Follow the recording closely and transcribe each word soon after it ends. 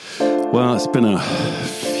Well, it's been a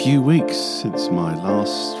few weeks since my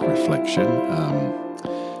last reflection.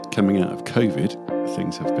 Coming out of COVID,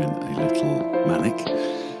 things have been a little manic.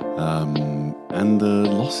 And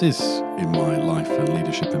the losses in my life and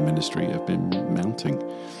leadership and ministry have been mounting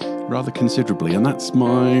rather considerably. And that's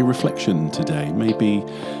my reflection today. Maybe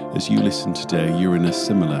as you listen today, you're in a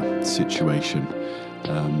similar situation.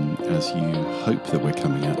 As you hope that we're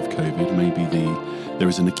coming out of COVID, maybe there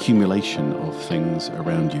is an accumulation of things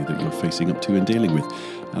around you that you're facing up to and dealing with.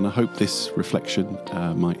 And I hope this reflection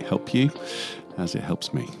might help you as it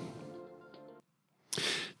helps me.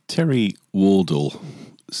 Terry Wardle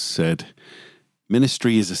said,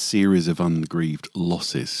 "Ministry is a series of ungrieved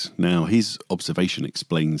losses." Now, his observation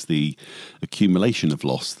explains the accumulation of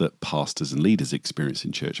loss that pastors and leaders experience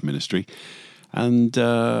in church ministry. And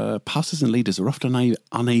pastors and leaders are often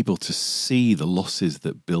unable to see the losses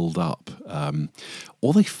that build up,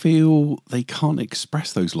 or they feel they can't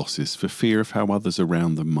express those losses for fear of how others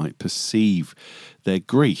around them might perceive their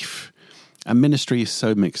grief. And ministry is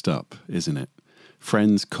so mixed up, isn't it?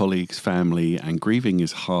 Friends, colleagues, family, and grieving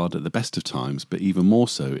is hard at the best of times, but even more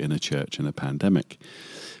so in a church in a pandemic.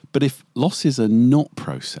 But if losses are not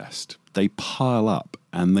processed, they pile up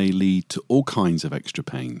and they lead to all kinds of extra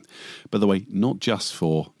pain. By the way, not just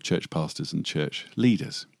for church pastors and church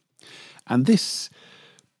leaders. And this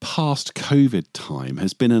past COVID time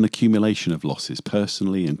has been an accumulation of losses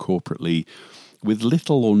personally and corporately, with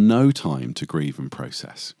little or no time to grieve and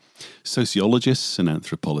process. Sociologists and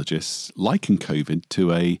anthropologists liken COVID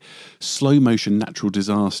to a slow-motion natural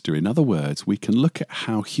disaster. In other words, we can look at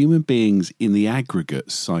how human beings in the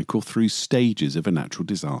aggregate cycle through stages of a natural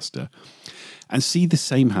disaster and see the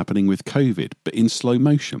same happening with COVID, but in slow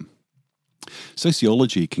motion.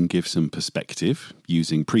 Sociology can give some perspective,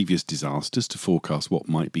 using previous disasters to forecast what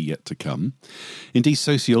might be yet to come. Indeed,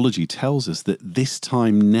 sociology tells us that this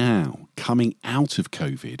time now, coming out of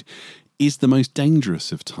COVID, is the most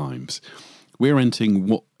dangerous of times. We're entering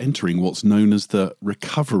what's known as the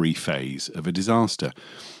recovery phase of a disaster,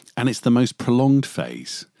 and it's the most prolonged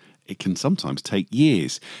phase. It can sometimes take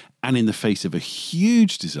years, and in the face of a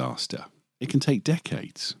huge disaster, it can take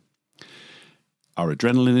decades. Our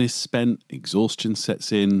adrenaline is spent, exhaustion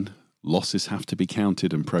sets in, losses have to be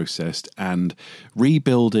counted and processed, and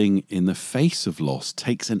rebuilding in the face of loss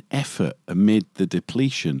takes an effort amid the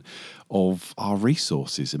depletion of our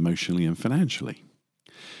resources emotionally and financially.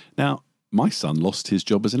 Now, my son lost his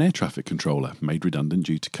job as an air traffic controller, made redundant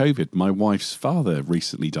due to COVID. My wife's father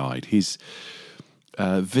recently died. His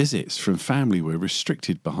visits from family were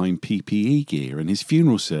restricted behind PPE gear, and his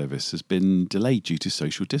funeral service has been delayed due to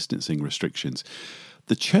social distancing restrictions.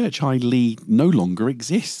 The church I lead no longer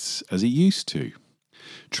exists as it used to.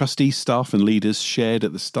 Trustees, staff and leaders shared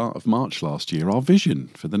at the start of March last year our vision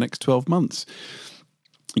for the next 12 months.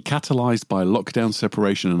 Catalysed by lockdown,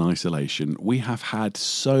 separation and isolation, we have had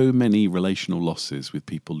so many relational losses, with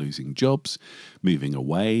people losing jobs, moving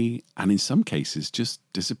away, and in some cases just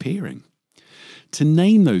disappearing. To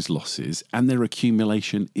name those losses and their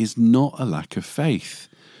accumulation is not a lack of faith.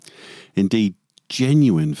 Indeed,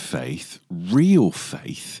 genuine faith, real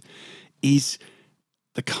faith, is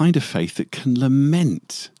the kind of faith that can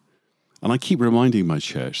lament. And I keep reminding my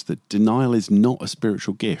church that denial is not a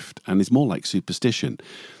spiritual gift and is more like superstition.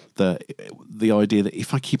 The idea that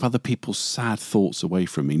if I keep other people's sad thoughts away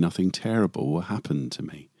from me, nothing terrible will happen to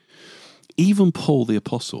me. Even Paul the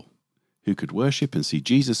Apostle, who could worship and see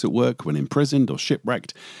Jesus at work when imprisoned or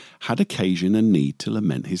shipwrecked, had occasion and need to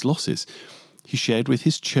lament his losses. He shared with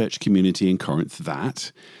his church community in Corinth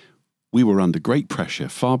that we were under great pressure,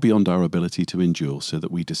 far beyond our ability to endure, so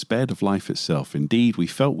that we despaired of life itself. Indeed, we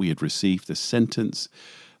felt we had received the sentence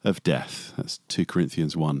of death. That's 2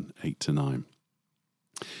 Corinthians 1, 8-9.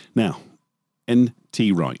 Now,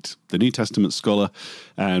 N.T. Wright, the New Testament scholar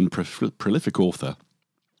and prolific author,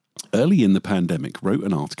 early in the pandemic wrote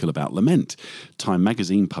an article about lament. Time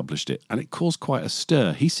magazine published it, and it caused quite a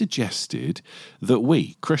stir. He suggested that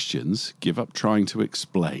we, Christians, give up trying to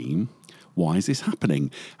explain why is this happening,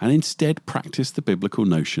 and instead practice the biblical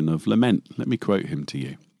notion of lament. Let me quote him to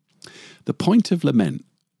you. "The point of lament,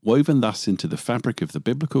 woven thus into the fabric of the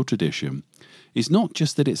biblical tradition, is not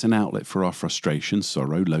just that it's an outlet for our frustration,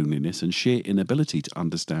 sorrow, loneliness, and sheer inability to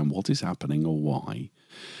understand what is happening or why.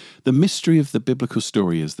 The mystery of the biblical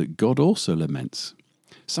story is that God also laments.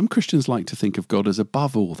 Some Christians like to think of God as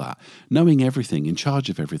above all that, knowing everything, in charge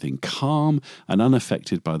of everything, calm and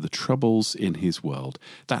unaffected by the troubles in his world.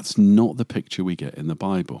 That's not the picture we get in the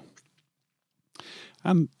Bible."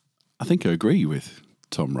 I think I agree with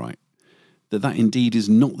Tom Wright. that indeed is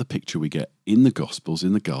not the picture we get in the Gospels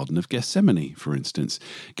in the Garden of Gethsemane, for instance.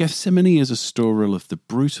 Gethsemane is a story of the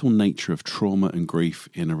brutal nature of trauma and grief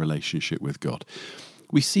in a relationship with God.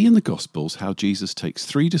 We see in the Gospels how Jesus takes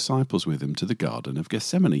 3 disciples with him to the Garden of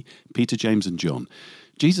Gethsemane, Peter, James and John.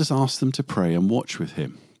 Jesus asks them to pray and watch with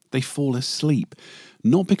him. They fall asleep,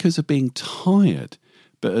 not because of being tired,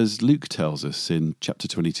 but as Luke tells us in chapter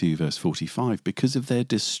 22, verse 45, because of their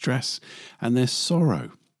distress and their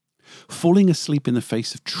sorrow. Falling asleep in the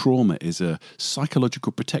face of trauma is a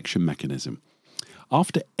psychological protection mechanism.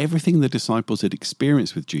 After everything the disciples had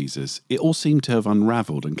experienced with Jesus, it all seemed to have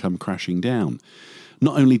unravelled and come crashing down.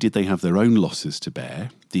 Not only did they have their own losses to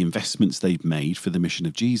bear, the investments they'd made for the mission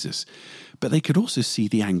of Jesus, but they could also see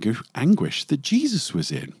the anguish that Jesus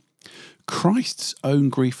was in. Christ's own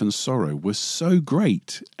grief and sorrow was so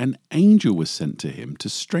great, an angel was sent to him to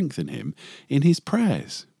strengthen him in his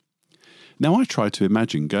prayers. Now, I try to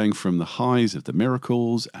imagine going from the highs of the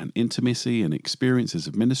miracles and intimacy and experiences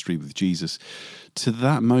of ministry with Jesus to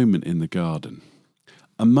that moment in the garden,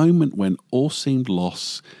 a moment when all seemed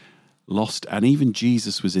lost, and even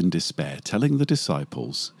Jesus was in despair, telling the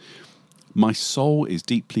disciples, "My soul is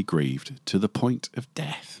deeply grieved to the point of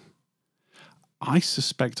death." I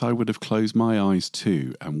suspect I would have closed my eyes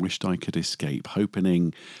too and wished I could escape,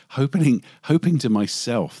 hoping to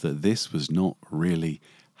myself that this was not really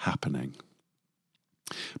happening.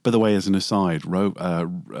 By the way, as an aside,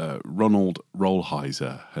 Ronald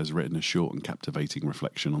Rolheiser has written a short and captivating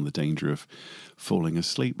reflection on the danger of falling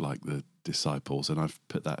asleep like the disciples, and I've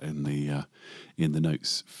put that in the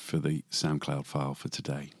notes for the SoundCloud file for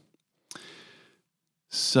today.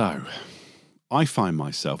 So, I find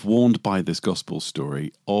myself warned by this gospel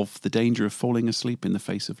story of the danger of falling asleep in the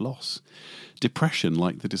face of loss. Depression,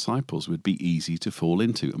 like the disciples, would be easy to fall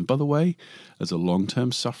into. And by the way, as a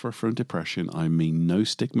long-term sufferer from depression, I mean no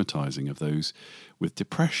stigmatizing of those with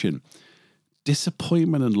depression.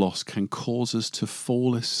 Disappointment and loss can cause us to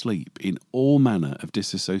fall asleep in all manner of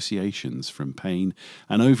disassociations from pain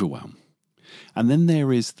and overwhelm. And then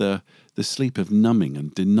there is the sleep of numbing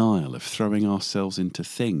and denial, of throwing ourselves into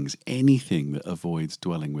things, anything that avoids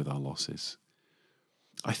dwelling with our losses.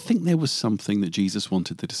 I think there was something that Jesus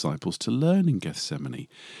wanted the disciples to learn in Gethsemane,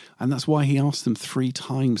 and that's why he asked them 3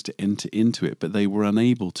 times to enter into it, but they were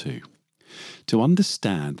unable to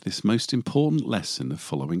understand this most important lesson of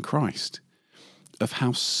following Christ, of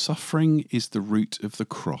how suffering is the root of the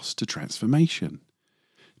cross to transformation.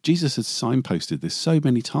 Jesus had signposted this so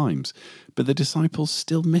many times, but the disciples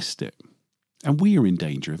still missed it. And we are in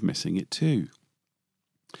danger of missing it too.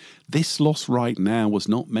 This loss right now was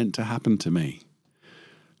not meant to happen to me.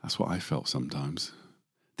 That's what I felt sometimes.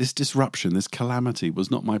 This disruption, this calamity was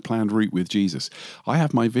not my planned route with Jesus. I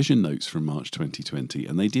have my vision notes from March 2020,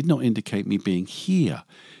 and they did not indicate me being here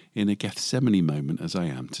in a Gethsemane moment as I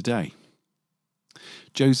am today.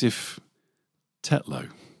 Joseph Tetlow,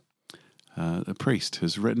 a priest,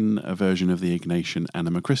 has written a version of the Ignatian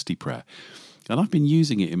Anima Christi prayer, and I've been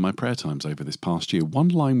using it in my prayer times over this past year. One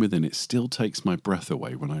line within it still takes my breath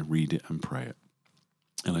away when I read it and pray it,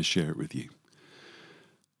 and I share it with you.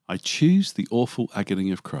 I choose the awful agony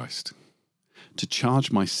of Christ, to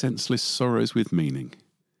charge my senseless sorrows with meaning,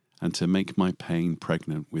 and to make my pain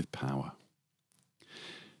pregnant with power.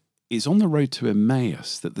 It's on the road to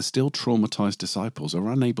Emmaus that the still traumatized disciples are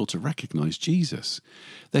unable to recognize Jesus.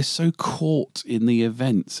 They're so caught in the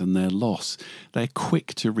events and their loss, they're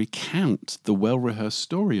quick to recount the well-rehearsed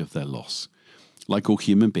story of their loss. Like all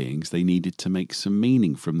human beings, they needed to make some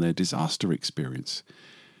meaning from their disaster experience.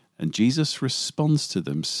 And Jesus responds to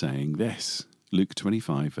them saying this, Luke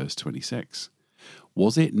 25, verse 26.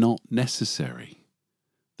 Was it not necessary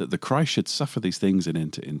that the Christ should suffer these things and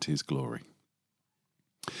enter into his glory?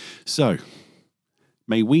 So,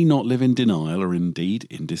 may we not live in denial or indeed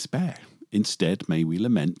in despair. Instead, may we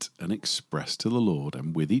lament and express to the Lord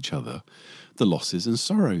and with each other the losses and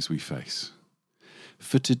sorrows we face.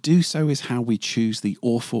 For to do so is how we choose the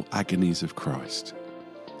awful agonies of Christ,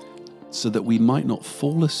 so that we might not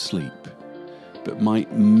fall asleep, but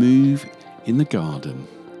might move in the garden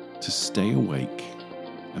to stay awake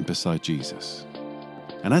and beside Jesus.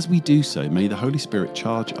 And as we do so, may the Holy Spirit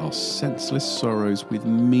charge our senseless sorrows with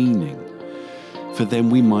meaning, for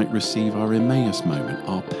then we might receive our Emmaus moment,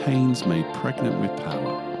 our pains made pregnant with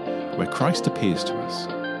power, where Christ appears to us,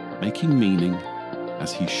 making meaning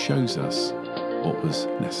as he shows us what was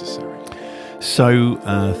necessary. So,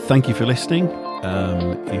 thank you for listening.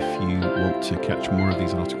 If you want to catch more of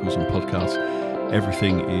these articles and podcasts,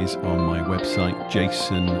 everything is on my website,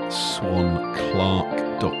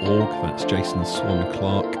 jasonswanclark.org. That's Jason Swan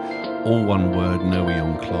Clark, all one word,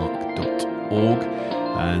 noeonclark.org.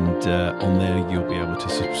 And on there, you'll be able to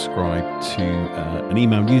subscribe to an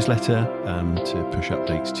email newsletter to push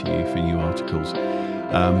updates to you for new articles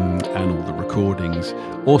and all the recordings.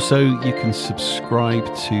 Also, you can subscribe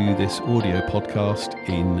to this audio podcast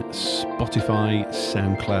in Spotify,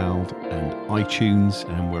 SoundCloud, and iTunes,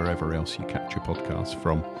 and wherever else you catch your podcasts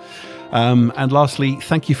from. And lastly,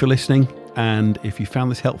 thank you for listening. And if you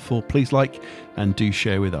found this helpful, please like and do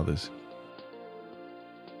share with others.